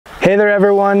Hey there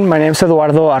everyone, my name is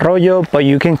Eduardo Arroyo, but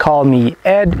you can call me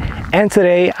Ed, and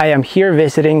today I am here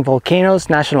visiting Volcanoes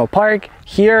National Park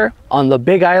here on the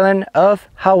big island of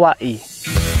Hawaii.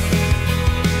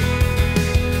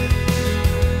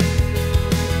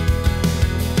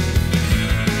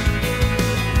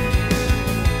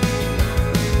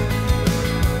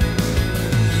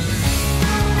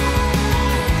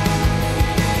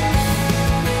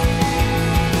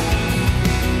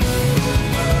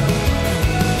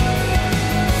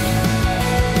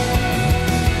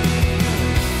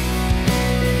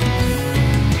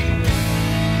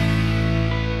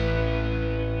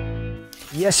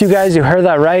 Yes, you guys, you heard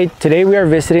that right. Today we are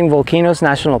visiting Volcanoes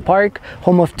National Park,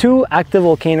 home of 2 active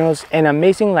volcanoes and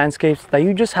amazing landscapes that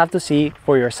you just have to see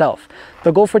for yourself.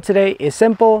 The goal for today is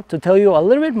simple: to tell you a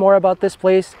little bit more about this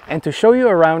place and to show you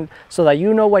around so that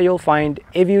you know what you'll find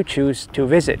if you choose to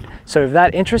visit. So if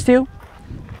that interests you,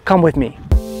 come with me.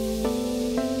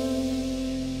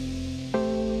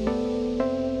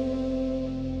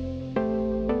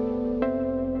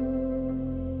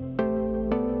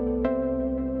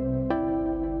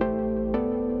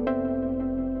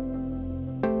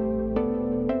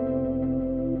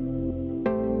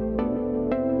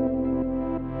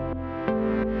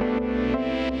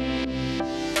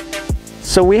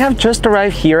 So we have just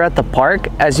arrived here at the park.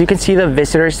 As you can see, the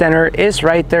visitor center is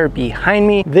right there behind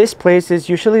me. This place is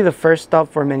usually the first stop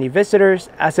for many visitors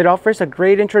as it offers a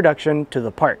great introduction to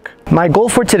the park. My goal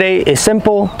for today is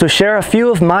simple: to share a few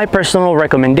of my personal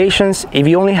recommendations if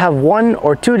you only have 1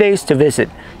 or 2 days to visit.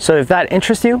 So if that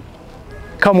interests you,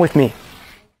 come with me.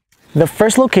 The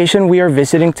first location we are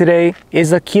visiting today is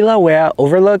the Kilauea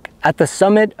Overlook at the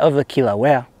summit of the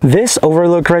Kilauea. This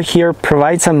overlook right here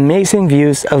provides amazing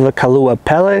views of the Kailua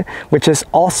Pellet, which is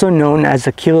also known as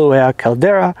the Kilauea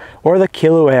Caldera or the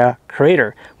Kilauea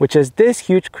Crater, which is this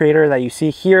huge crater that you see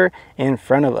here in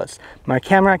front of us. My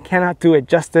camera cannot do it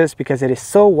justice because it is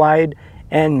so wide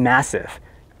and massive.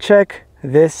 Check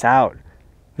this out.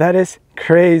 That is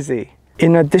crazy.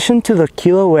 In addition to the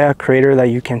Kilauea crater that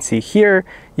you can see here,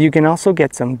 you can also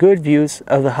get some good views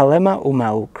of the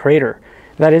Halemaumau crater.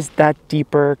 That is that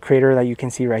deeper crater that you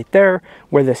can see right there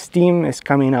where the steam is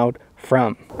coming out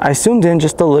from. I zoomed in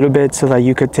just a little bit so that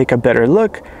you could take a better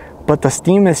look, but the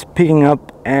steam is picking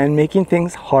up and making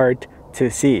things hard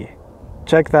to see.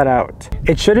 Check that out.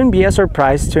 It shouldn't be a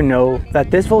surprise to know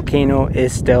that this volcano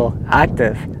is still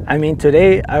active. I mean,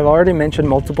 today I've already mentioned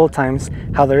multiple times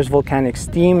how there's volcanic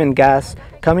steam and gas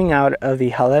coming out of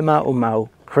the Halemaumau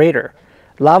crater.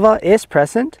 Lava is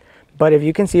present, but if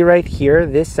you can see right here,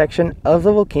 this section of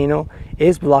the volcano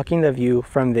is blocking the view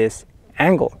from this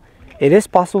angle. It is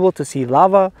possible to see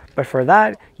lava, but for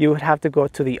that you would have to go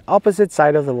to the opposite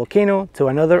side of the volcano to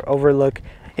another overlook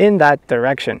in that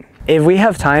direction. If we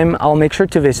have time, I'll make sure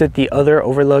to visit the other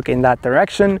overlook in that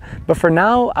direction, but for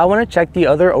now I want to check the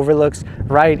other overlooks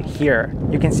right here.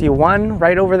 You can see one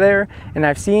right over there, and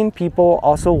I've seen people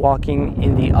also walking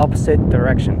in the opposite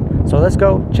direction. So let's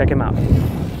go check them out.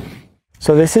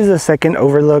 So this is the second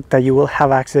overlook that you will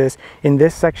have access in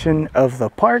this section of the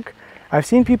park. I've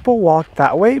seen people walk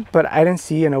that way, but I didn't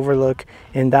see an overlook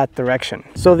in that direction.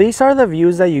 So these are the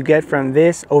views that you get from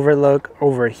this overlook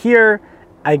over here.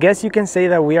 I guess you can say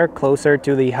that we are closer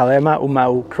to the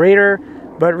Halemaumau crater,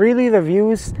 but really the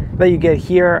views that you get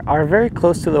here are very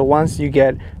close to the ones you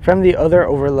get from the other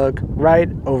overlook right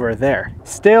over there.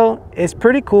 Still, it's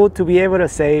pretty cool to be able to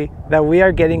say that we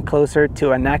are getting closer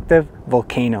to an active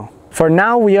volcano. For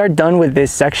now, we are done with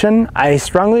this section. I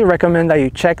strongly recommend that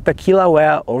you check the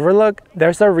Kilauea Overlook.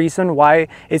 There's a reason why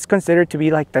it's considered to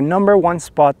be like the #1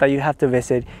 spot that you have to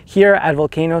visit here at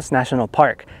Volcanoes National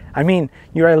Park. I mean,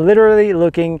 you are literally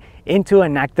looking into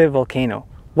an active volcano.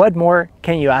 What more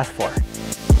can you ask for?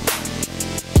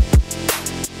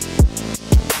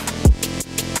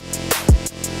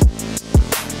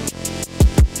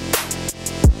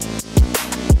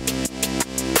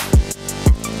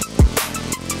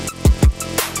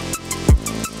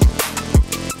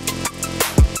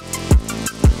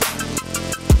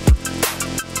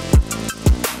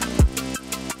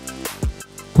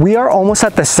 We are almost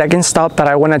at the second stop that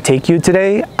I want to take you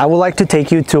today. I would like to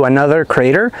take you to another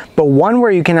crater, but one where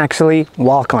you can actually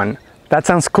walk on. That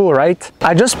sounds cool, right?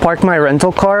 I just parked my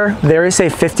rental car. There is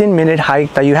a 15-minute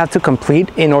hike that you have to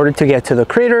complete in order to get to the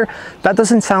crater. That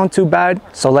doesn't sound too bad,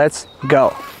 so let's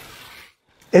go.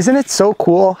 Isn't it so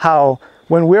cool how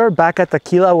when we were back at the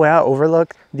Kilauea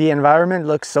Overlook, the environment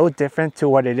looks so different to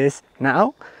what it is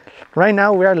now? Right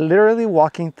now, we are literally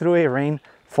walking through a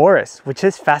rainforest, which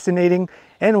is fascinating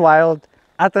and wild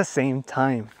at the same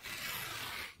time.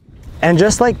 And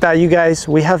just like that, you guys,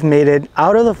 we have made it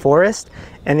out of the forest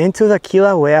and into the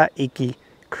Kilauea Iki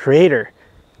Crater.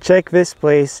 Check this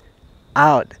place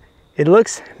out. It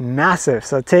looks massive,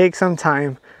 so take some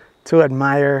time to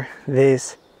admire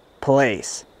this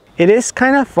place. It is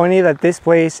kind of funny that this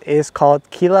place is called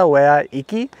Kilauea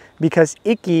Iki because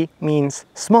Iki means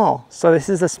small. So this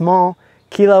is a small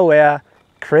Kilauea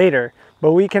crater,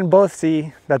 but we can both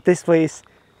see that this place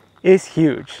is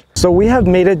huge. So we have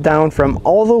made it down from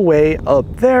all the way up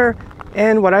there,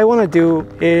 and what I want to do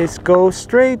is go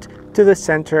straight to the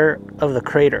center of the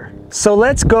crater. So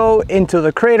let's go into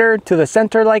the crater to the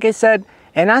center, like I said,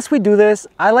 and as we do this,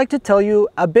 I like to tell you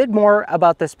a bit more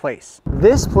about this place.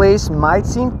 This place might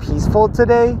seem peaceful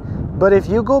today, but if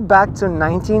you go back to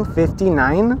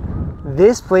 1959,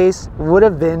 this place would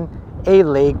have been a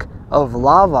lake of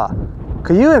lava.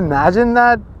 Could you imagine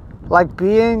that? Like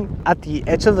being at the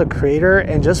edge of the crater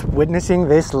and just witnessing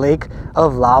this lake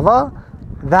of lava?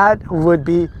 That would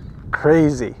be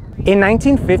crazy. In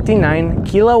 1959,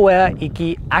 Kilauea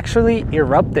Iki actually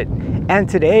erupted, and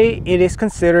today it is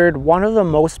considered one of the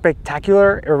most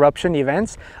spectacular eruption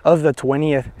events of the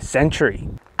 20th century.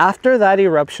 After that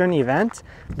eruption event,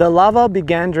 the lava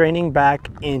began draining back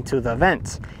into the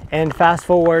vents. And fast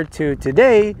forward to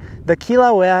today, the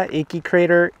Kilauea Iki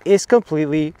crater is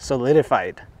completely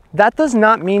solidified. That does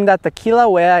not mean that the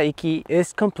Kilauea Iki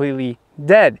is completely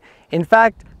dead. In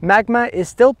fact, magma is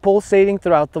still pulsating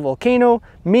throughout the volcano,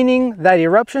 meaning that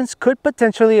eruptions could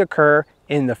potentially occur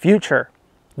in the future.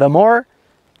 The more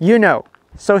you know.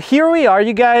 So here we are,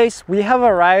 you guys. We have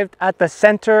arrived at the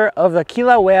center of the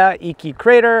Kilauea Iki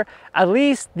crater. At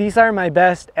least these are my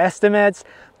best estimates.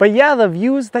 But yeah, the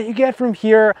views that you get from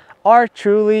here are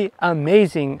truly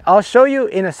amazing. I'll show you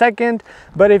in a second,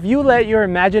 but if you let your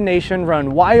imagination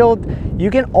run wild, you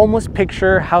can almost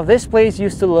picture how this place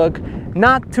used to look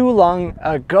not too long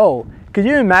ago. Could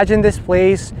you imagine this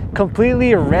place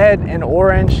completely red and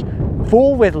orange,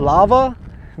 full with lava?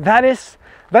 That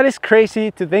is crazy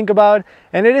to think about,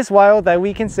 and it is wild that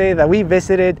we can say that we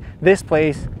visited this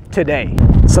place today.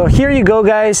 So here you go,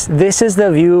 guys. This is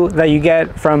the view that you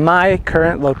get from my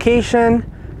current location.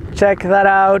 Check that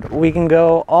out. We can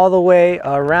go all the way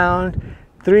around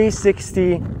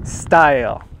 360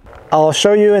 style. I'll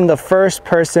show you in the first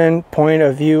person point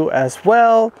of view as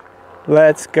well.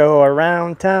 Let's go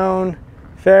around town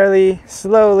fairly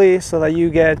slowly so that you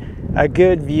get a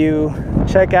good view.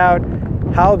 Check out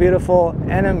how beautiful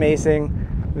and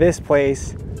amazing this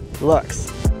place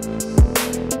looks.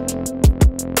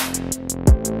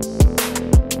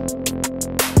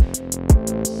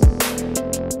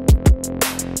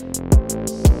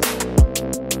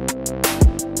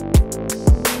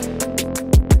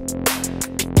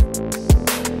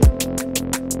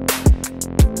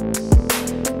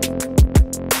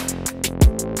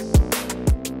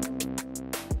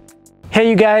 Hey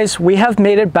you guys, we have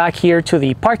made it back here to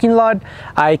the parking lot.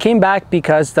 I came back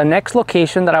because the next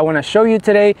location that I want to show you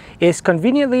today is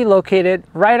conveniently located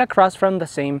right across from the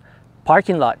same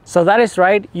parking lot. So that is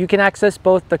right, you can access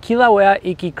both the Kilauea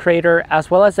Iki Crater as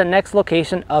well as the next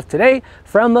location of today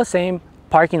from the same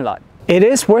parking lot. It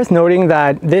is worth noting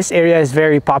that this area is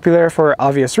very popular for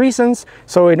obvious reasons.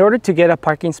 So in order to get a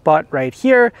parking spot right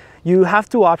here, you have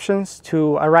two options: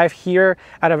 to arrive here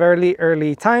at a very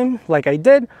early time like I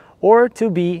did, or to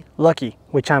be lucky,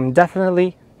 which I'm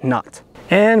definitely not.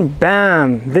 And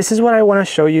bam, this is what I want to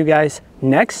show you guys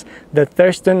next: the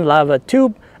Thurston Lava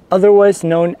Tube, otherwise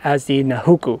known as the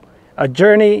Nahuku, a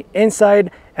journey inside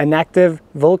an active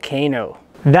volcano.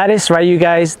 That is right, you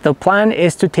guys. The plan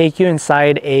is to take you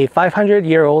inside a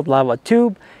 500-year-old lava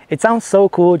tube. It sounds so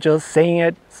cool just saying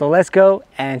it, so let's go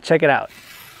and check it out.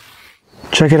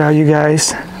 Check it out, you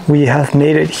guys. We have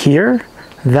made it here.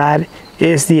 That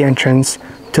is the entrance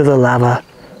to the lava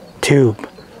tube.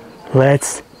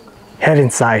 Let's head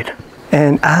inside.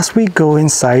 And as we go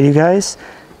inside, you guys,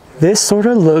 this sort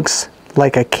of looks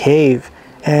like a cave.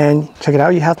 And check it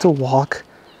out, you have to walk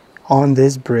on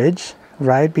this bridge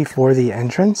right before the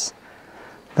entrance.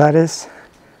 That is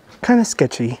kind of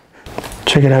sketchy.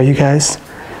 Check it out, you guys.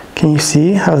 Can you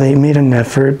see how they made an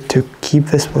effort to keep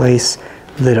this place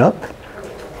lit up?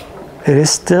 It is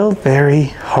still very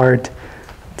hard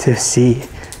to see.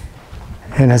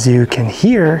 And as you can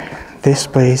hear, this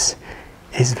place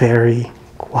is very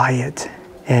quiet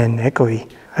and echoey.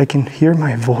 I can hear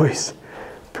my voice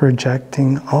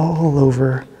projecting all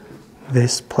over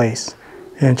this place.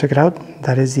 And check it out,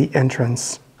 that is the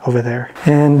entrance over there.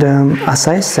 And as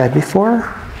I said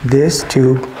before, this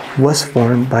tube was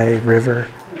formed by a river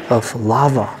of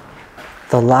lava.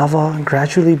 The lava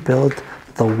gradually built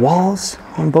the walls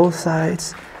on both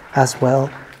sides as well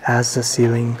as the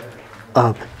ceiling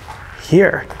up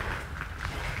here.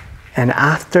 And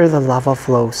after the lava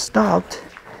flow stopped,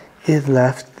 it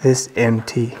left this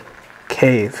empty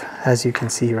cave, as you can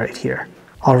see right here.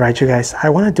 All right, you guys, I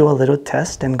want to do a little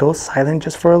test and go silent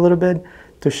just for a little bit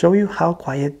to show you how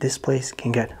quiet this place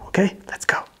can get. Okay, let's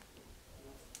go.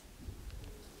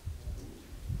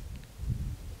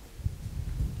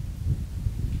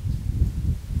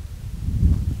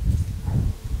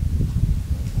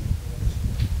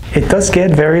 It does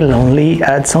get very lonely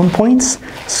at some points,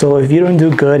 so if you don't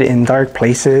do good in dark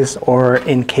places or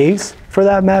in caves for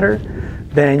that matter,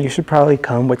 then you should probably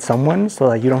come with someone so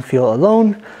that you don't feel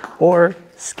alone or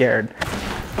scared.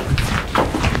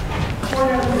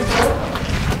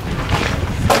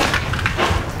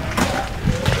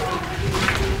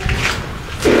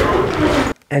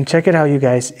 And check it out, you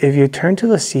guys. If you turn to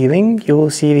the ceiling, you will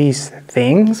see these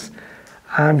things.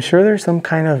 I'm sure there's some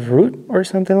kind of root or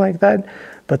something like that,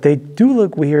 but they do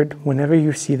look weird whenever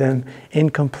you see them in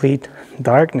complete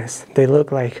darkness. They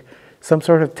look like some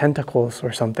sort of tentacles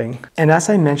or something. And as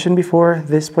I mentioned before,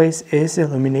 this place is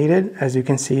illuminated. As you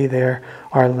can see, there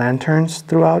are lanterns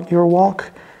throughout your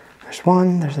walk. There's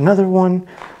one, there's another one,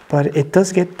 but it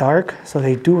does get dark, so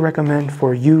they do recommend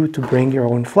for you to bring your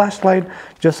own flashlight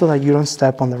just so that you don't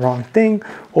step on the wrong thing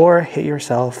or hit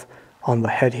yourself on the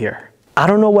head here. I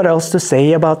don't know what else to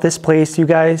say about this place, you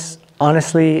guys.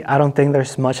 Honestly, I don't think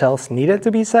there's much else needed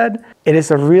to be said. It is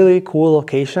a really cool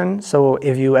location, so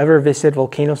if you ever visit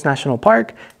Volcanoes National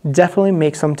Park, definitely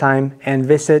make some time and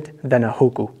visit the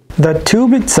Nahuku. The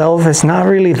tube itself is not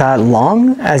really that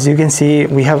long. As you can see,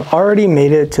 we have already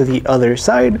made it to the other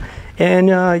side, and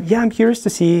yeah, I'm curious to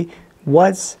see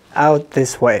what's out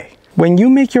this way. When you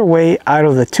make your way out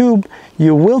of the tube,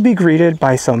 you will be greeted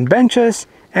by some benches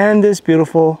and this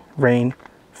beautiful rain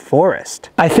forest.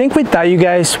 I think with that, you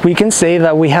guys, we can say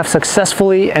that we have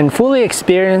successfully and fully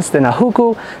experienced the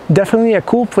Nahuku. Definitely a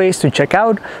cool place to check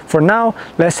out. For now,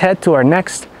 let's head to our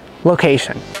next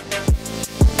location.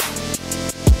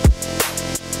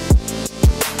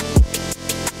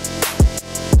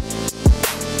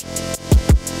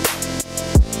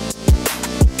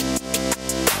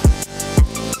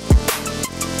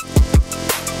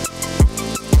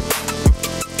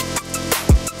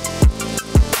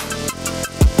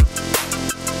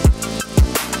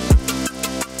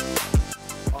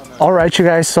 Alright, you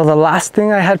guys, so the last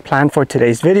thing I had planned for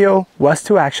today's video was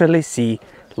to actually see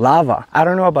lava. I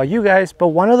don't know about you guys, but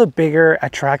one of the bigger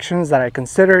attractions that I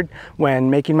considered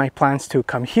when making my plans to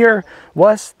come here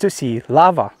was to see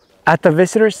lava. At the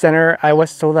visitor center, I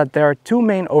was told that there are two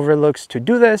main overlooks to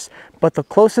do this, but the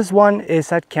closest one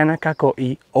is at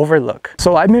Kilauea Overlook.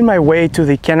 So I made my way to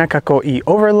the Kilauea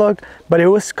Overlook, but it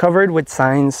was covered with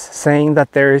signs saying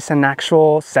that there is an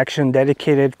actual section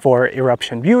dedicated for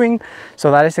eruption viewing. So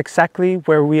that is exactly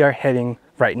where we are heading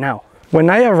right now.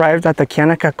 When I arrived at the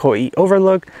Kilauea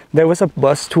Overlook, there was a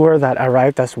bus tour that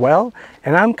arrived as well,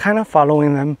 and I'm kind of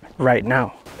following them right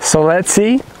now. So let's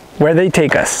see where they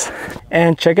take us.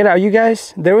 And check it out, you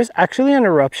guys, there was actually an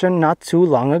eruption not too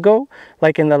long ago,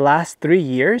 like in the last 3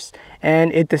 years,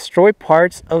 and it destroyed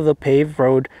parts of the paved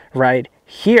road right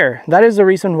here. That is the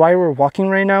reason why we're walking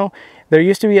right now. There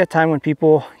used to be a time when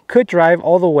people could drive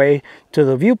all the way to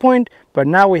the viewpoint, but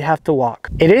now we have to walk.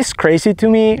 It is crazy to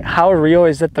me how real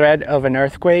is the threat of an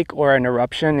earthquake or an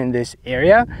eruption in this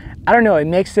area. I don't know, it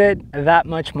makes it that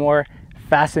much more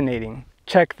fascinating.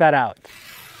 Check that out.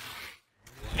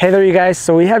 Hey there, you guys,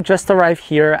 so we have just arrived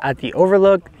here at the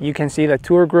Overlook. You can see the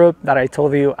tour group that I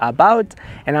told you about,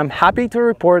 and I'm happy to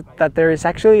report that there is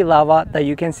actually lava that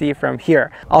you can see from here.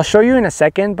 I'll show you in a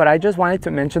second, but I just wanted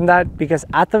to mention that because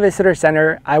at the visitor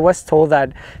center, I was told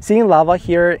that seeing lava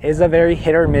here is a very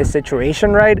hit or miss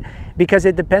situation, right? Because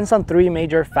it depends on three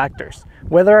major factors.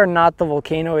 Whether or not the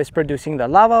volcano is producing the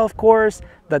lava, of course,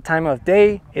 the time of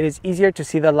day, it is easier to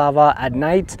see the lava at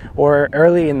night or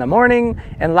early in the morning,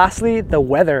 and lastly, the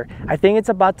weather. I think it's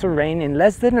about to rain in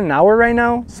less than an hour right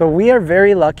now, so we are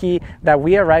very lucky that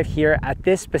we arrived here at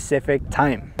this specific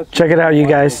time. Check it out, you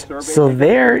guys. So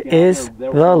there is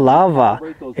the lava.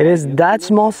 It is that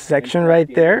small section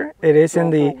right there. It is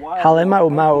in the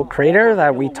HAWAII crater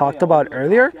that we talked about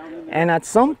earlier. And at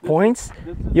some points,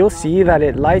 you'll see that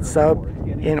it lights up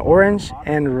in orange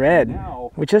and red,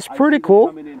 which is pretty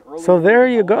cool. So there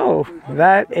you go.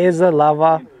 That is the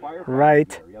lava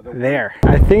right there.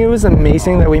 I think it was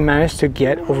amazing that we managed to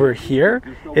get over here.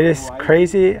 It is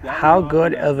crazy how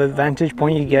good of a vantage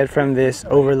point you get from this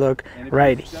overlook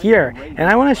right here. And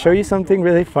I want to show you something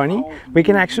really funny. We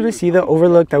can actually see the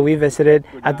overlook that we visited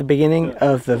at the beginning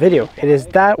of the video. It is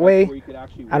that way.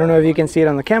 I don't know if you can see it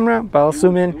on the camera, but I'll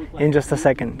zoom in just a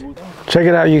second. Check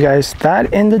it out, you guys.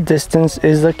 That in the distance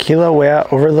is the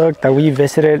Kilauea Overlook that we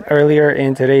visited earlier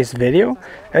in today's video.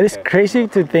 It is crazy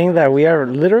to think that we are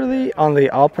literally on the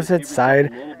opposite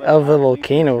side of the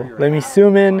volcano. Let me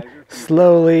zoom in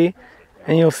slowly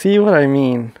and you'll see what I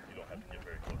mean.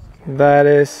 That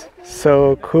is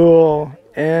so cool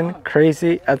and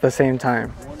crazy at the same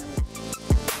time.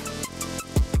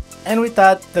 And with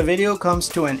that, the video comes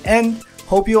to an end.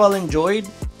 Hope you all enjoyed.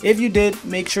 If you did,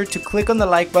 make sure to click on the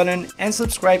like button and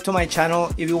subscribe to my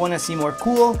channel if you want to see more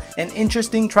cool and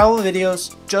interesting travel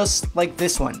videos just like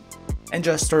this one. And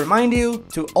just to remind you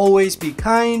to always be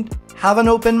kind, have an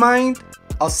open mind.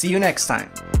 I'll see you next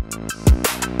time.